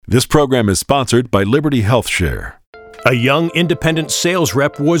This program is sponsored by Liberty HealthShare. A young independent sales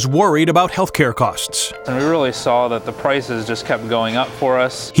rep was worried about healthcare costs. And we really saw that the prices just kept going up for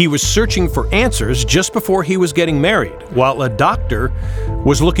us. He was searching for answers just before he was getting married, while a doctor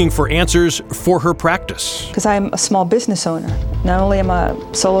was looking for answers for her practice. Because I'm a small business owner. Not only am I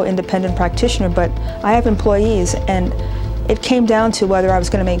a solo independent practitioner, but I have employees, and it came down to whether I was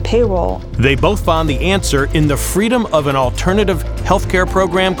going to make payroll. They both found the answer in the freedom of an alternative healthcare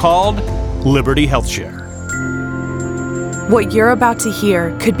program called Liberty HealthShare. What you're about to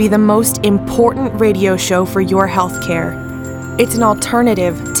hear could be the most important radio show for your healthcare. It's an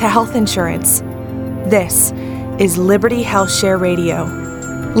alternative to health insurance. This is Liberty HealthShare Radio.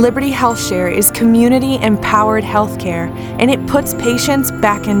 Liberty HealthShare is community-empowered healthcare, and it puts patients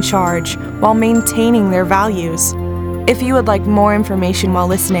back in charge while maintaining their values. If you would like more information while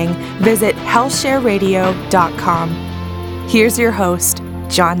listening, visit healthshareradio.com. Here's your host,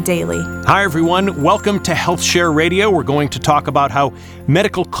 John Daly. Hi, everyone. Welcome to HealthShare Radio. We're going to talk about how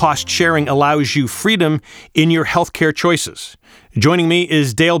medical cost sharing allows you freedom in your healthcare choices. Joining me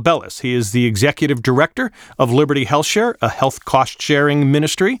is Dale Bellis. He is the Executive Director of Liberty HealthShare, a health cost-sharing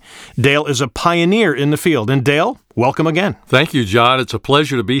ministry. Dale is a pioneer in the field. And Dale, welcome again. Thank you, John. It's a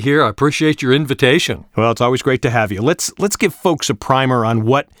pleasure to be here. I appreciate your invitation. Well, it's always great to have you. Let's give folks a primer on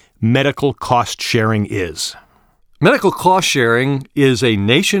what medical cost sharing is. Medical cost sharing is a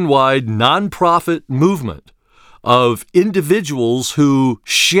nationwide nonprofit movement of individuals who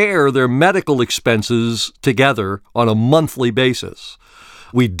share their medical expenses together on a monthly basis.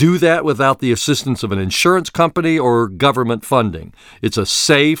 We do that without the assistance of an insurance company or government funding. It's a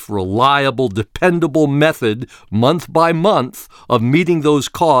safe, reliable, dependable method, month by month, of meeting those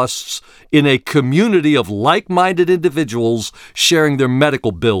costs in a community of like-minded individuals sharing their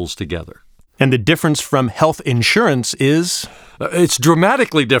medical bills together. And the difference from health insurance is? It's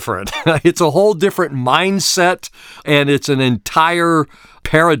dramatically different. It's a whole different mindset, and it's an entire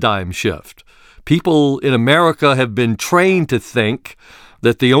paradigm shift. People in America have been trained to think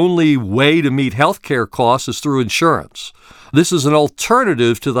that the only way to meet healthcare costs is through insurance. This is an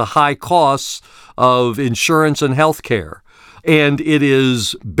alternative to the high costs of insurance and healthcare, and it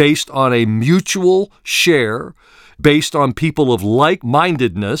is based on a mutual share, based on people of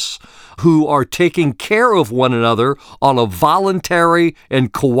like-mindedness who are taking care of one another on a voluntary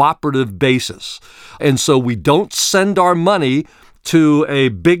and cooperative basis. And so we don't send our money to a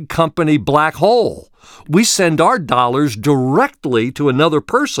big company black hole. We send our dollars directly to another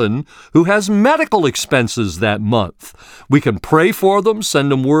person who has medical expenses that month. We can pray for them,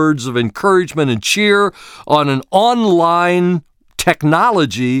 send them words of encouragement and cheer on an online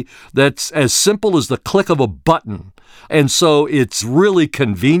technology that's as simple as the click of a button. And so it's really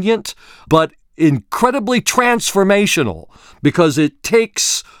convenient, but incredibly transformational, because it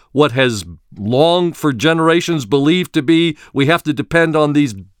takes what has long for generations believed to be we have to depend on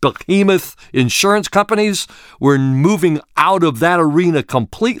these behemoth insurance companies. We're moving out of that arena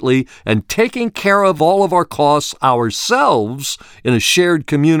completely and taking care of all of our costs ourselves in a shared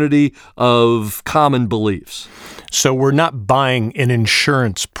community of common beliefs. So we're not buying an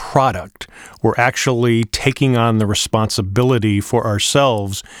insurance product. We're actually taking on the responsibility for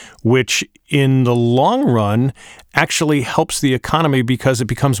ourselves, which in the long run actually helps the economy because it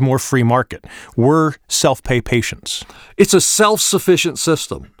becomes more free market. We're self-pay patients. It's a self-sufficient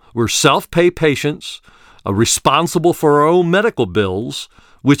system. We're self-pay patients, responsible for our own medical bills,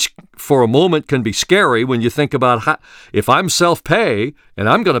 which for a moment can be scary when you think about how, if I'm self-pay and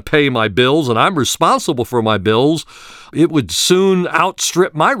I'm going to pay my bills and I'm responsible for my bills, it would soon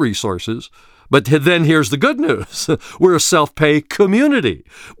outstrip my resources. But then here's the good news. We're a self-pay community.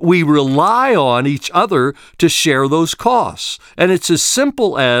 We rely on each other to share those costs. And it's as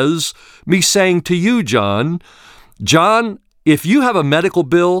simple as me saying to you, John, if you have a medical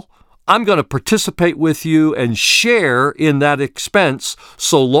bill, I'm going to participate with you and share in that expense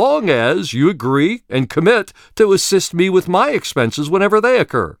so long as you agree and commit to assist me with my expenses whenever they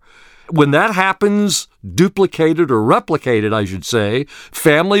occur. When that happens, duplicated or replicated, I should say,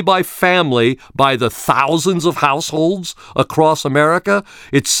 family by the thousands of households across America,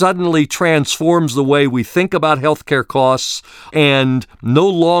 it suddenly transforms the way we think about healthcare costs, and no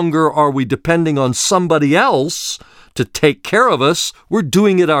longer are we depending on somebody else to take care of us. We're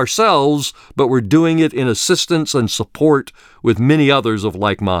doing it ourselves, but we're doing it in assistance and support with many others of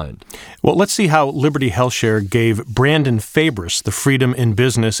like mind. Well, let's see how Liberty HealthShare gave Brandon Fabris the freedom in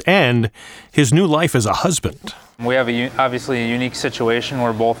business and his new life as a husband. We have obviously a unique situation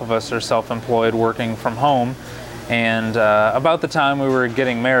where both of us are self-employed, working from home. And about the time we were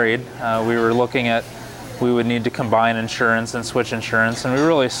getting married, we were looking at we would need to combine insurance and switch insurance, and we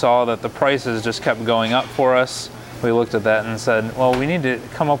really saw that the prices just kept going up for us. We looked at that and said, well, we need to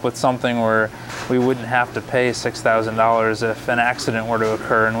come up with something where we wouldn't have to pay $6,000 if an accident were to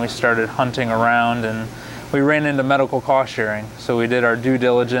occur, and we started hunting around, and we ran into medical cost sharing. So we did our due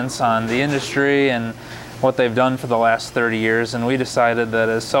diligence on the industry and what they've done for the last 30 years, and we decided that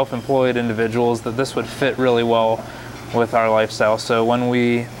as self-employed individuals that this would fit really well with our lifestyle. So when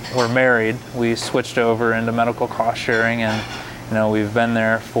we were married, we switched over into medical cost sharing, and we've been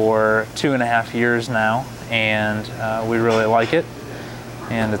there for 2.5 years now, and we really like it,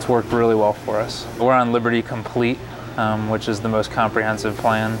 and it's worked really well for us. We're on Liberty Complete, which is the most comprehensive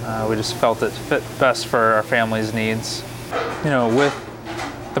plan. We just felt it fit best for our family's needs. With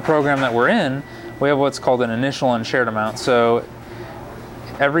the program that we're in, we have what's called an initial insured amount. So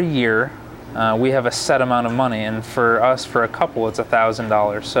every year we have a set amount of money, and for us, for a couple, it's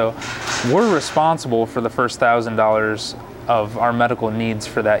 $1,000. So we're responsible for the first $1,000 of our medical needs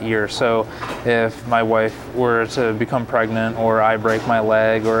for that year. So if my wife were to become pregnant, or I break my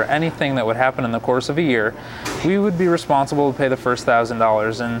leg, or anything that would happen in the course of a year, we would be responsible to pay the first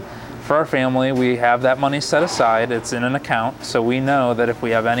 $1,000. And for our family, we have that money set aside. It's in an account, so we know that if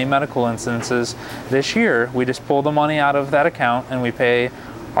we have any medical instances this year, we just pull the money out of that account and we pay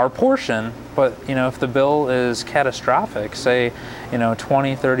our portion. But if the bill is catastrophic, say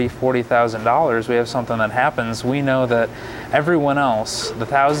 $20,000, $30,000, $40,000, we have something that happens, we know that everyone else, the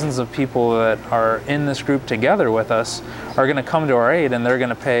thousands of people that are in this group together with us, are going to come to our aid, and they're going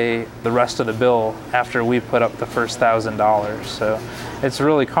to pay the rest of the bill after we put up the first $1,000. So it's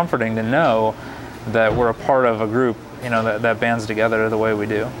really comforting to know that we're a part of a group that bands together the way we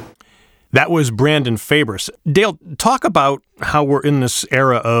do. That was Brandon Fabris. Dale, talk about how we're in this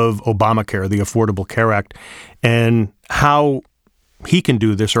era of Obamacare, the Affordable Care Act, and how he can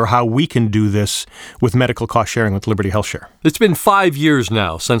do this, or how we can do this with medical cost sharing with Liberty HealthShare. It's been 5 years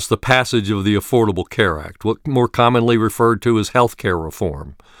now since the passage of the Affordable Care Act, what more commonly referred to as healthcare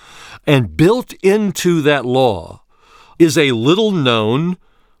reform. And built into that law is a little-known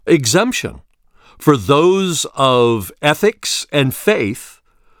exemption for those of ethics and faith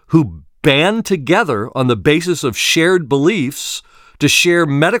who band together on the basis of shared beliefs to share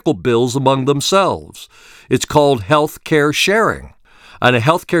medical bills among themselves. It's called healthcare sharing. And a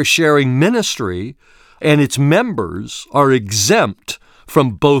healthcare sharing ministry and its members are exempt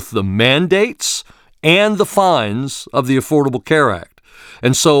from both the mandates and the fines of the Affordable Care Act.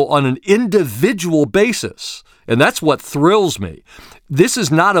 And so on an individual basis, and that's what thrills me, this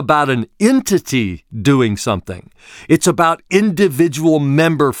is not about an entity doing something. It's about individual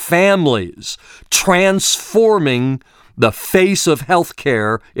member families transforming the face of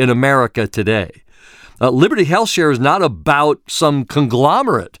healthcare in America today. Liberty HealthShare is not about some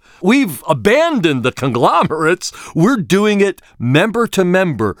conglomerate. We've abandoned the conglomerates. We're doing it member to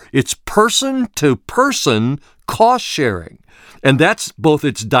member. It's person to person cost sharing. And that's both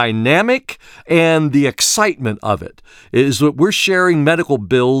its dynamic and the excitement of it, is that we're sharing medical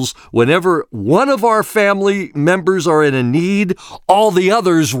bills whenever one of our family members are in a need, all the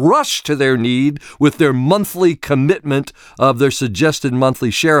others rush to their need with their monthly commitment of their suggested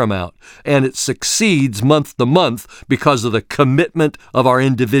monthly share amount. And it succeeds month to month because of the commitment of our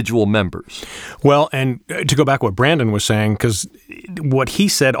individual members. Well, and to go back to what Brandon was saying, because what he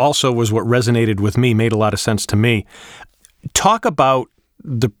said also was what resonated with me, made a lot of sense to me. Talk about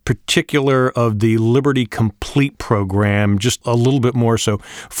the particular of the Liberty Complete program just a little bit more so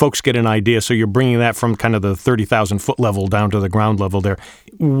folks get an idea. So you're bringing that from kind of the 30,000 foot level down to the ground level there.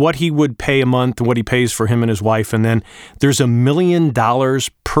 What he would pay a month, what he pays for him and his wife, and then there's $1 million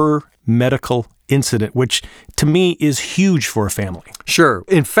per medical incident, which to me is huge for a family. Sure.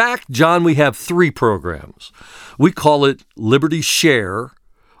 In fact, John, we have 3 programs. We call it Liberty Share,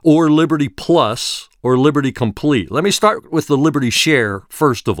 or Liberty Plus, or Liberty Complete. Let me start with the Liberty Share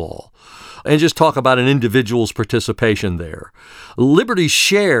first of all, and just talk about an individual's participation there. Liberty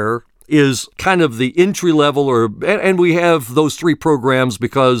Share is kind of the entry level, and we have those 3 programs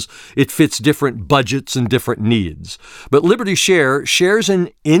because it fits different budgets and different needs. But Liberty Share shares in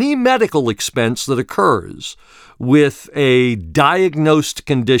any medical expense that occurs with a diagnosed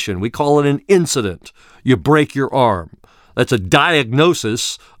condition. We call it an incident. You break your arm. That's a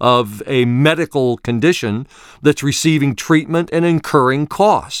diagnosis of a medical condition that's receiving treatment and incurring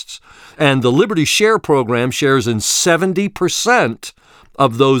costs. And the Liberty Share program shares in 70%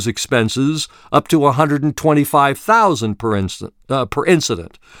 of those expenses, up to $125,000 per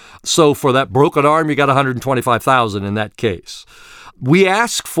incident. So for that broken arm, you got $125,000 in that case. We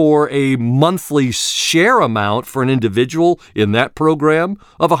ask for a monthly share amount for an individual in that program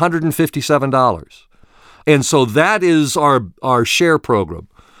of $157. And so that is our share program.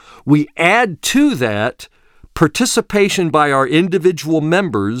 We add to that participation by our individual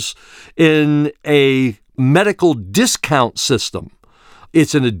members in a medical discount system.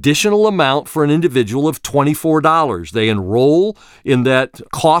 It's an additional amount for an individual of $24. They enroll in that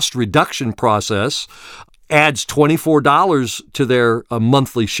cost reduction process, adds $24 to their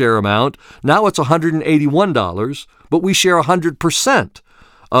monthly share amount. Now it's $181, but we share 100%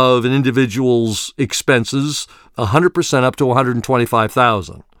 of an individual's expenses, 100% up to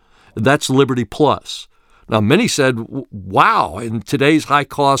 $125,000. That's Liberty Plus. Now, many said, wow, in today's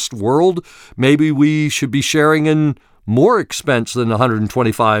high-cost world, maybe we should be sharing in more expense than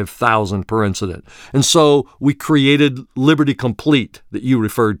 $125,000 per incident. And so we created Liberty Complete that you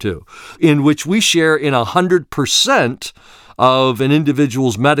referred to, in which we share in 100% of an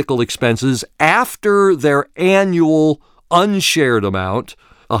individual's medical expenses after their annual unshared amount,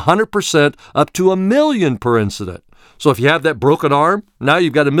 100% up to $1 million per incident. So if you have that broken arm, now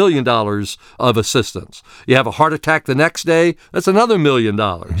you've got $1 million of assistance. You have a heart attack the next day, that's another $1 million.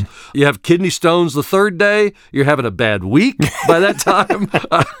 You have kidney stones the third day, you're having a bad week by that time.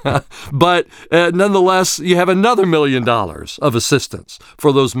 But nonetheless, you have another $1 million of assistance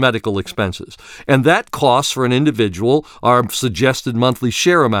for those medical expenses. And that cost for an individual, our suggested monthly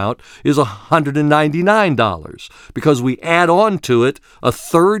share amount, is $199 because we add on to it a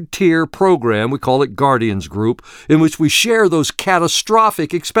third tier program, we call it Guardians Group, in which we share those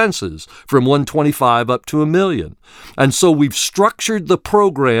catastrophic expenses from $125 up to $1 million. And so we've structured the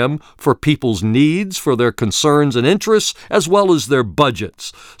program for people's needs, for their concerns and interests, as well as their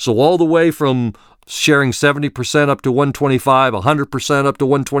budgets. So all the way from sharing 70% up to $125, 100% up to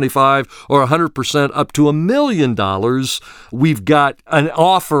 $125, or 100% up to $1 million, we've got an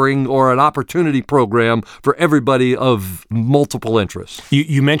offering or an opportunity program for everybody of multiple interests.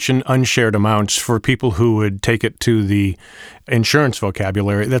 You mentioned unshared amounts. For people who would take it to the insurance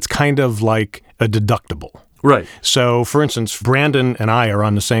vocabulary, that's kind of like a deductible. Right. So, for instance, Brandon and I are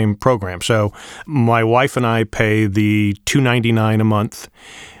on the same program. So my wife and I pay the $299 a month,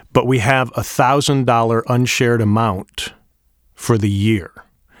 but we have a $1,000 unshared amount for the year.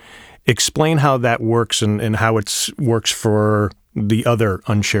 Explain how that works and how it works for the other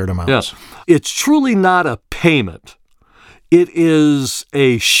unshared amounts. Yes. It's truly not a payment. It is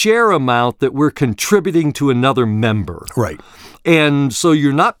a share amount that we're contributing to another member. Right. And so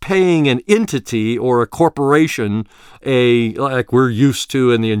you're not paying an entity or a corporation, like we're used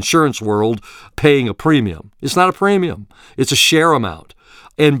to in the insurance world, paying a premium. It's not a premium. It's a share amount.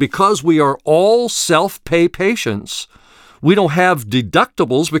 And because we are all self-pay patients, we don't have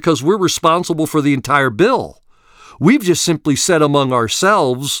deductibles because we're responsible for the entire bill. We've just simply said among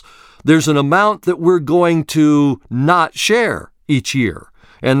ourselves, there's an amount that we're going to not share each year.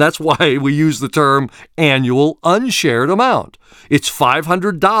 And that's why we use the term annual unshared amount. It's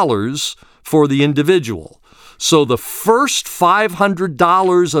 $500 for the individual. So the first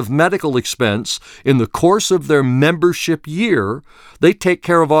 $500 of medical expense in the course of their membership year, they take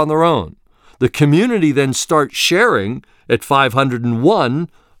care of on their own. The community then starts sharing at $501,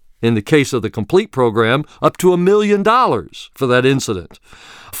 in the case of the complete program, up to $1 million for that incident.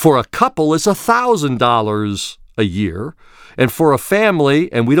 For a couple, it's $1,000 a year. And for a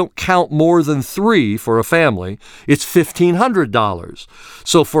family, and we don't count more than 3 for a family, it's $1,500.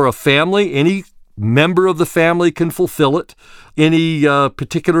 So for a family, any member of the family can fulfill it. Any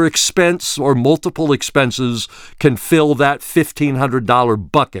particular expense or multiple expenses can fill that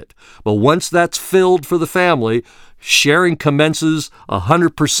 $1,500 bucket. But once that's filled for the family, sharing commences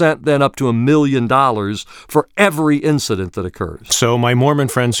 100%, then up to $1 million for every incident that occurs. So my Mormon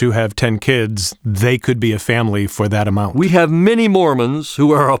friends who have 10 kids, they could be a family for that amount. We have many Mormons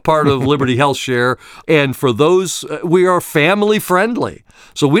who are a part of Liberty HealthShare, and for those, we are family friendly.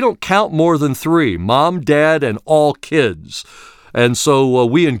 So we don't count more than 3, mom, dad, and all kids. And so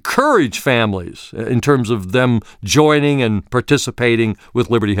we encourage families in terms of them joining and participating with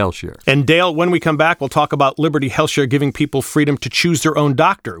Liberty HealthShare. And Dale, when we come back, we'll talk about Liberty HealthShare giving people freedom to choose their own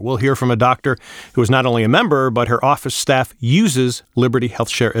doctor. We'll hear from a doctor who is not only a member, but her office staff uses Liberty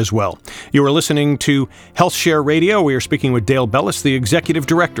HealthShare as well. You are listening to HealthShare Radio. We are speaking with Dale Bellis, the Executive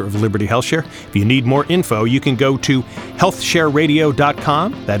Director of Liberty HealthShare. If you need more info, you can go to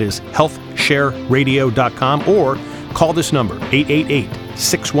healthshareradio.com. That is healthshareradio.com, or call this number,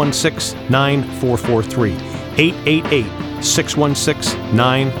 888-616-9443.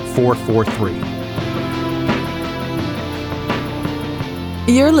 888-616-9443.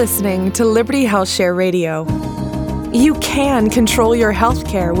 You're listening to Liberty HealthShare Radio. You can control your health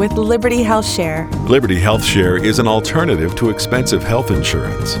care with Liberty HealthShare. Liberty HealthShare is an alternative to expensive health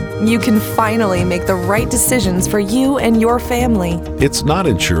insurance. You can finally make the right decisions for you and your family. It's not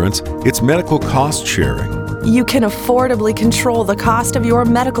insurance, it's medical cost sharing. You can affordably control the cost of your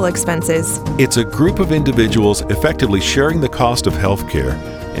medical expenses. It's a group of individuals effectively sharing the cost of health care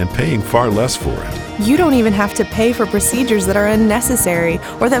and paying far less for it. You don't even have to pay for procedures that are unnecessary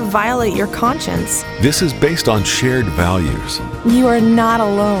or that violate your conscience. This is based on shared values. You are not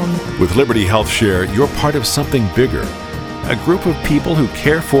alone. With Liberty HealthShare, you're part of something bigger, a group of people who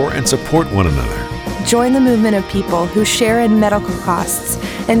care for and support one another. Join the movement of people who share in medical costs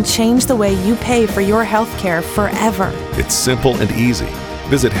and change the way you pay for your health care forever. It's simple and easy.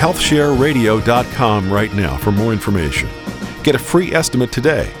 Visit healthshareradio.com right now for more information. Get a free estimate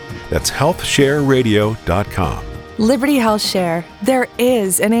today. That's healthshareradio.com. Liberty HealthShare. There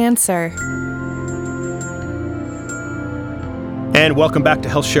is an answer. And welcome back to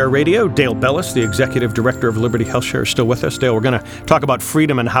HealthShare Radio. Dale Bellis, the Executive Director of Liberty HealthShare, is still with us. Dale, we're going to talk about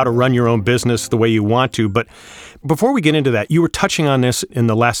freedom and how to run your own business the way you want to. But before we get into that, you were touching on this in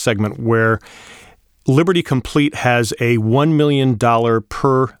the last segment where Liberty Complete has a $1 million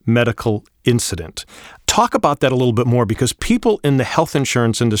per medical incident. Talk about that a little bit more, because people in the health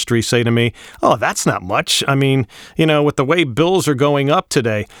insurance industry say to me, oh, that's not much. I mean, with the way bills are going up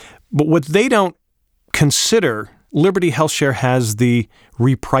today. But what they don't consider, Liberty HealthShare has the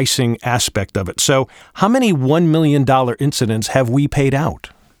repricing aspect of it. So how many $1 million incidents have we paid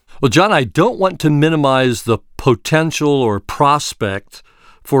out? Well, John, I don't want to minimize the potential or prospect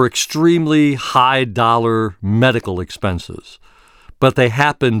for extremely high dollar medical expenses, but they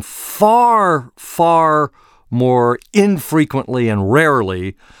happen far, far more infrequently and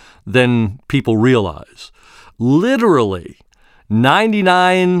rarely than people realize. Literally,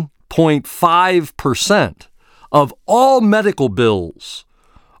 99.5% of all medical bills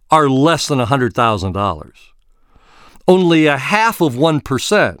are less than $100,000. Only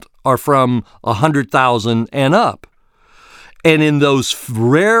 0.5% are from $100,000 and up. And in those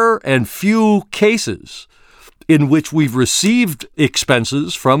rare and few cases in which we've received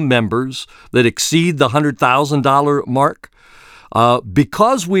expenses from members that exceed the $100,000 mark,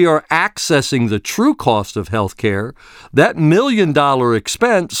 because we are accessing the true cost of health care, that $1 million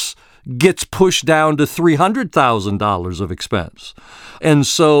expense gets pushed down to $300,000 of expense. And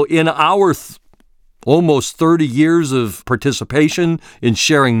so in our almost 30 years of participation in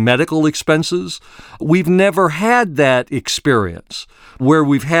sharing medical expenses, we've never had that experience where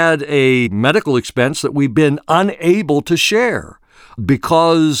we've had a medical expense that we've been unable to share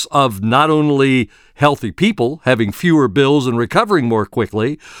because of not only healthy people having fewer bills and recovering more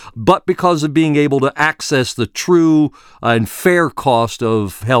quickly, but because of being able to access the true and fair cost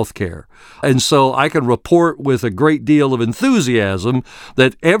of health care. And so I can report with a great deal of enthusiasm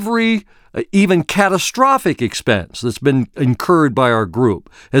that every even catastrophic expense that's been incurred by our group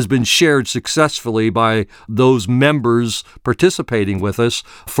has been shared successfully by those members participating with us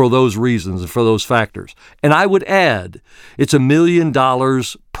for those reasons and for those factors. And I would add, it's $1 million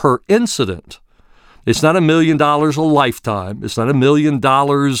per incident. It's not $1 million a lifetime. It's not $1 million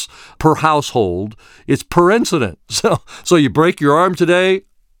per household. It's per incident. So you break your arm today,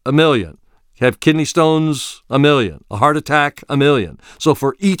 $1 million. Have kidney stones, $1 million. A heart attack, $1 million. So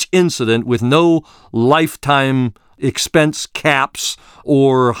for each incident with no lifetime expense caps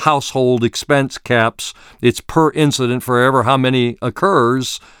or household expense caps, it's per incident for ever how many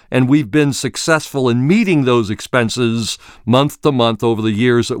occurs. And we've been successful in meeting those expenses month to month over the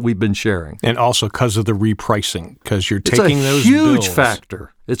years that we've been sharing. And also because of the repricing, because you're taking those bills. It's a huge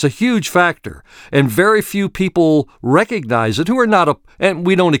factor. It's a huge factor. And very few people recognize it and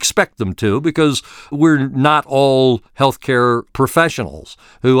we don't expect them to, because we're not all healthcare professionals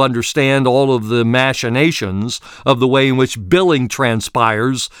who understand all of the machinations of the way in which billing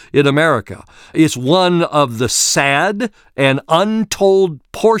transpires in America. It's one of the sad and untold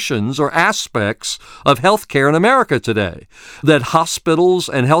portions or aspects of healthcare in America today, that hospitals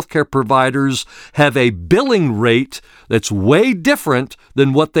and healthcare providers have a billing rate that's way different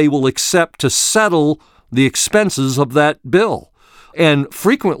than what they will accept to settle the expenses of that bill. And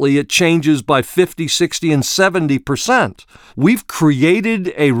frequently it changes by 50, 60, and 70%. We've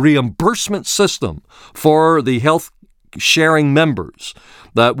created a reimbursement system for the health sharing members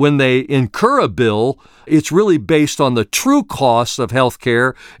that when they incur a bill, it's really based on the true cost of health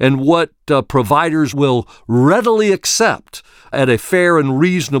care and what providers will readily accept at a fair and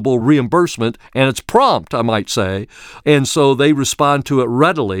reasonable reimbursement, and it's prompt, I might say, and so they respond to it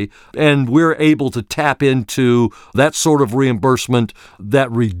readily, and we're able to tap into that sort of reimbursement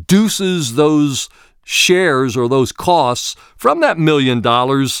that reduces those shares or those costs from that $1 million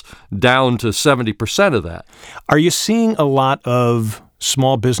down to 70% of that. Are you seeing a lot of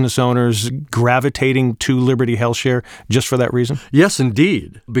small business owners gravitating to Liberty HealthShare just for that reason? Yes,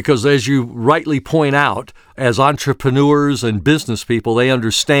 indeed. Because as you rightly point out, as entrepreneurs and business people, they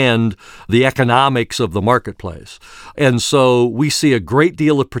understand the economics of the marketplace. And so we see a great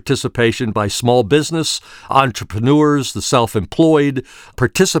deal of participation by small business, entrepreneurs, the self-employed,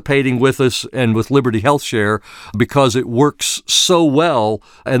 participating with us and with Liberty HealthShare because it works so well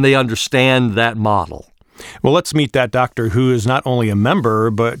and they understand that model. Well, let's meet that doctor who is not only a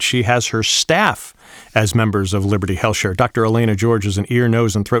member, but she has her staff as members of Liberty HealthShare. Dr. Elena George is an ear,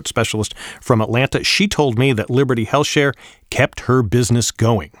 nose, and throat specialist from Atlanta. She told me that Liberty HealthShare kept her business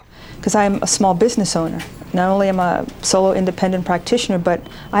going. Because I'm a small business owner. Not only am I a solo independent practitioner, but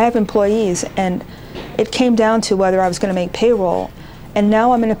I have employees, and it came down to whether I was going to make payroll. And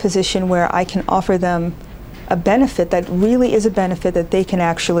now I'm in a position where I can offer them a benefit that really is a benefit that they can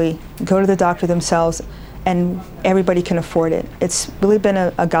actually go to the doctor themselves and everybody can afford it. It's really been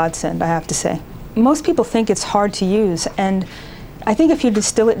a godsend, I have to say. Most people think it's hard to use, and I think if you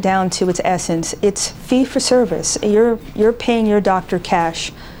distill it down to its essence, it's fee for service. You're paying your doctor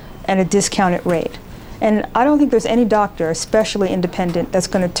cash at a discounted rate. And I don't think there's any doctor, especially independent, that's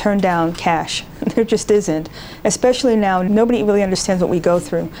going to turn down cash. There just isn't. Especially now, nobody really understands what we go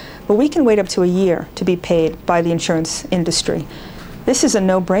through. But we can wait up to a year to be paid by the insurance industry. This is a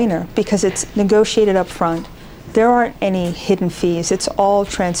no-brainer because it's negotiated up front. There aren't any hidden fees. It's all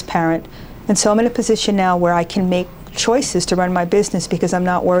transparent. And so I'm in a position now where I can make choices to run my business because I'm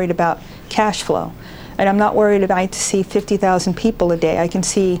not worried about cash flow. And I'm not worried if I have to see 50,000 people a day. I can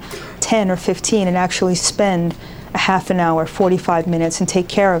see 10 or 15 and actually spend a half an hour, 45 minutes, and take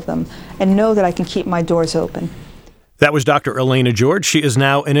care of them and know that I can keep my doors open. That was Dr. Elena George. She is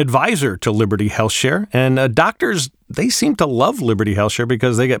now an advisor to Liberty HealthShare. And doctors, they seem to love Liberty HealthShare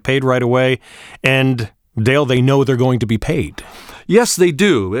because they get paid right away. And Dale, they know they're going to be paid. Yes, they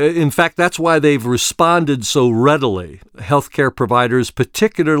do. In fact, that's why they've responded so readily. Healthcare providers,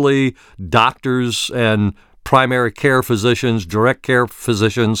 particularly doctors and primary care physicians, direct care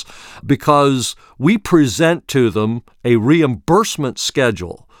physicians, because we present to them a reimbursement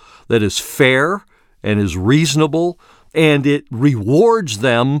schedule that is fair and is reasonable, and it rewards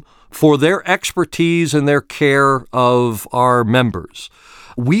them for their expertise and their care of our members.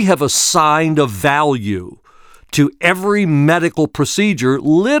 We have assigned a value to every medical procedure,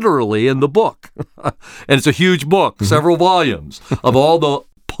 literally in the book. And it's a huge book, several volumes, of all the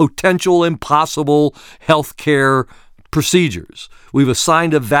potential impossible healthcare procedures. We've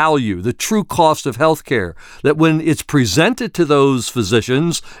assigned a value, the true cost of healthcare, that when it's presented to those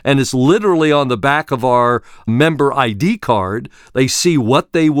physicians, and it's literally on the back of our member ID card, they see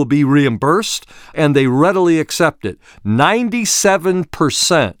what they will be reimbursed, and they readily accept it.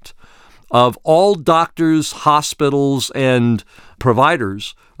 97% of all doctors, hospitals, and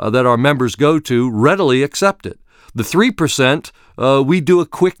providers that our members go to readily accept it. The 3% we do a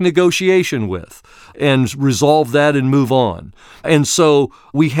quick negotiation with and resolve that and move on. And so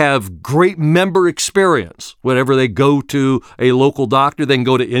we have great member experience. Whenever they go to a local doctor, they can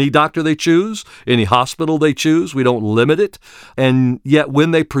go to any doctor they choose, any hospital they choose. We don't limit it. And yet when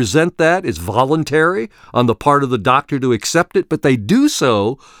they present that, it's voluntary on the part of the doctor to accept it, but they do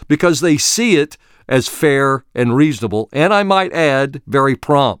so because they see it as fair and reasonable, and I might add, very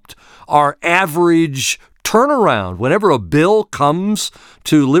prompt. Our average turnaround, whenever a bill comes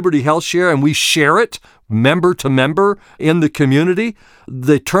to Liberty HealthShare and we share it member to member in the community,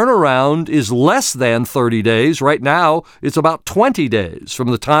 the turnaround is less than 30 days. Right now, it's about 20 days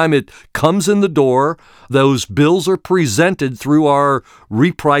from the time it comes in the door. Those bills are presented through our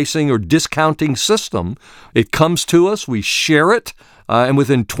repricing or discounting system. It comes to us, we share it, and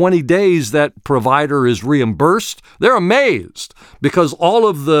within 20 days, that provider is reimbursed. They're amazed because all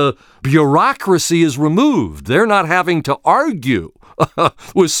of the bureaucracy is removed. They're not having to argue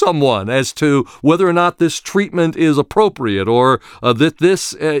with someone as to whether or not this treatment is appropriate or that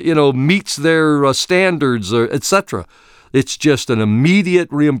this, meets their standards, etc. It's just an immediate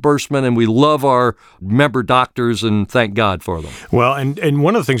reimbursement, and we love our member doctors and thank God for them. Well, and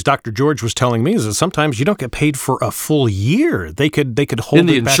one of the things Dr. George was telling me is that sometimes you don't get paid for a full year. They could hold in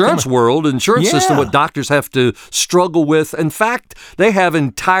the it back insurance world, insurance system, what doctors have to struggle with. In fact, they have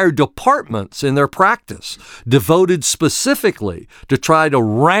entire departments in their practice devoted specifically to try to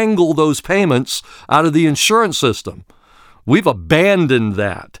wrangle those payments out of the insurance system. We've abandoned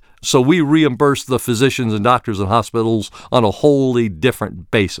that. So we reimburse the physicians and doctors and hospitals on a wholly different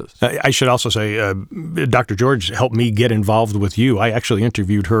basis. I should also say, Dr. George helped me get involved with you. I actually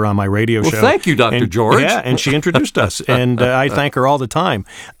interviewed her on my radio show. Well, thank you, Dr. George. Yeah, and she introduced us, and I thank her all the time.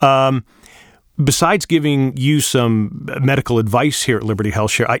 Besides giving you some medical advice here at Liberty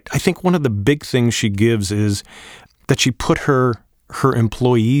HealthShare, I think one of the big things she gives is that she put her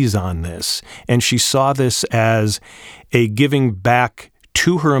employees on this, and she saw this as a giving back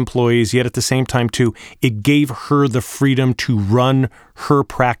to her employees, yet at the same time, too, it gave her the freedom to run her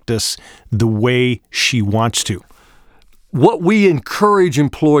practice the way she wants to. What we encourage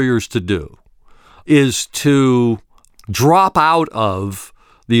employers to do is to drop out of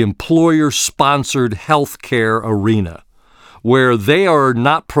the employer-sponsored healthcare arena, where they are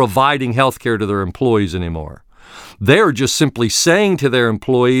not providing healthcare to their employees anymore. They're just simply saying to their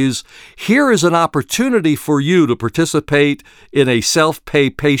employees, here is an opportunity for you to participate in a self-pay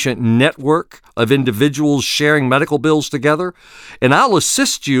patient network of individuals sharing medical bills together, and I'll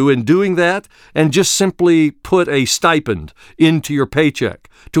assist you in doing that and just simply put a stipend into your paycheck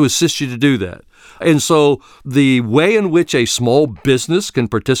to assist you to do that. And so the way in which a small business can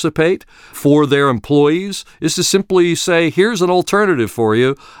participate for their employees is to simply say, here's an alternative for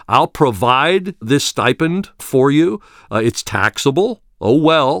you. I'll provide this stipend for you. It's taxable. Oh,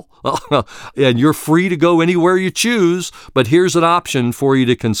 well, and you're free to go anywhere you choose, but here's an option for you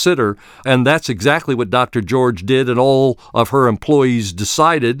to consider. And that's exactly what Dr. George did, and all of her employees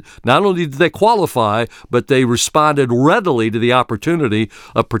decided. Not only did they qualify, but they responded readily to the opportunity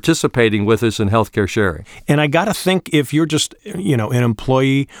of participating with us in healthcare sharing. And I got to think, if you're just, an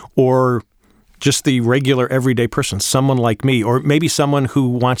employee or just the regular everyday person, someone like me, or maybe someone who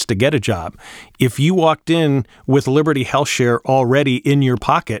wants to get a job, if you walked in with Liberty HealthShare already in your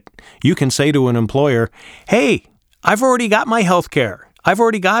pocket, you can say to an employer, hey, I've already got my health care. I've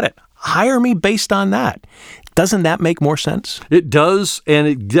already got it. Hire me based on that. Doesn't that make more sense? It does,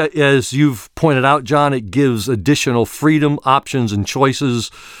 and as you've pointed out, John, it gives additional freedom, options, and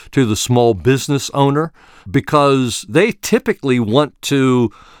choices to the small business owner, because they typically want to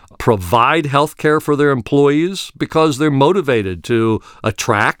provide health care for their employees because they're motivated to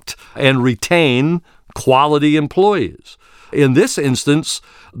attract and retain quality employees. In this instance,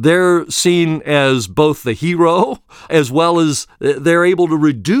 they're seen as both the hero as well as they're able to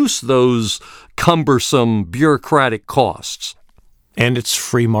reduce those cumbersome bureaucratic costs. And it's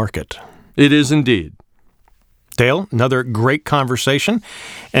free market. It is indeed. Dale, another great conversation.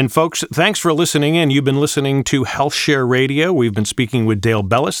 And folks, thanks for listening in. You've been listening to HealthShare Radio. We've been speaking with Dale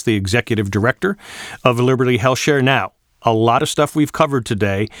Bellis, the Executive Director of Liberty HealthShare. Now, a lot of stuff we've covered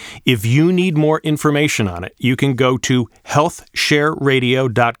today. If you need more information on it, you can go to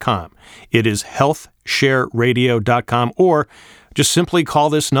healthshareradio.com. It is healthshareradio.com, or just simply call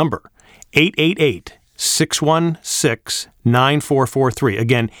this number, 888-616-9443.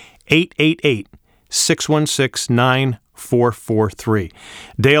 Again, 888-616-9443.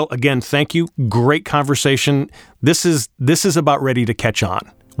 Dale, again, thank you. Great conversation. This is about ready to catch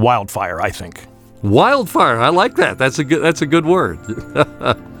on. Wildfire, I think. Wildfire. I like that. That's a good word.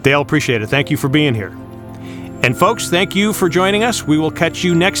 Dale, appreciate it. Thank you for being here. And folks, thank you for joining us. We will catch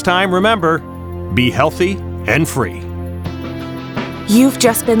you next time. Remember, be healthy and free. You've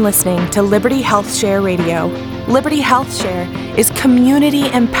just been listening to Liberty HealthShare Radio. Liberty HealthShare is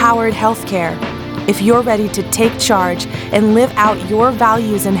community-empowered healthcare. If you're ready to take charge and live out your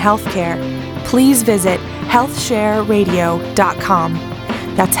values in healthcare, please visit healthshareradio.com.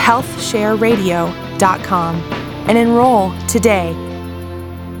 That's healthshareradio.com and enroll today.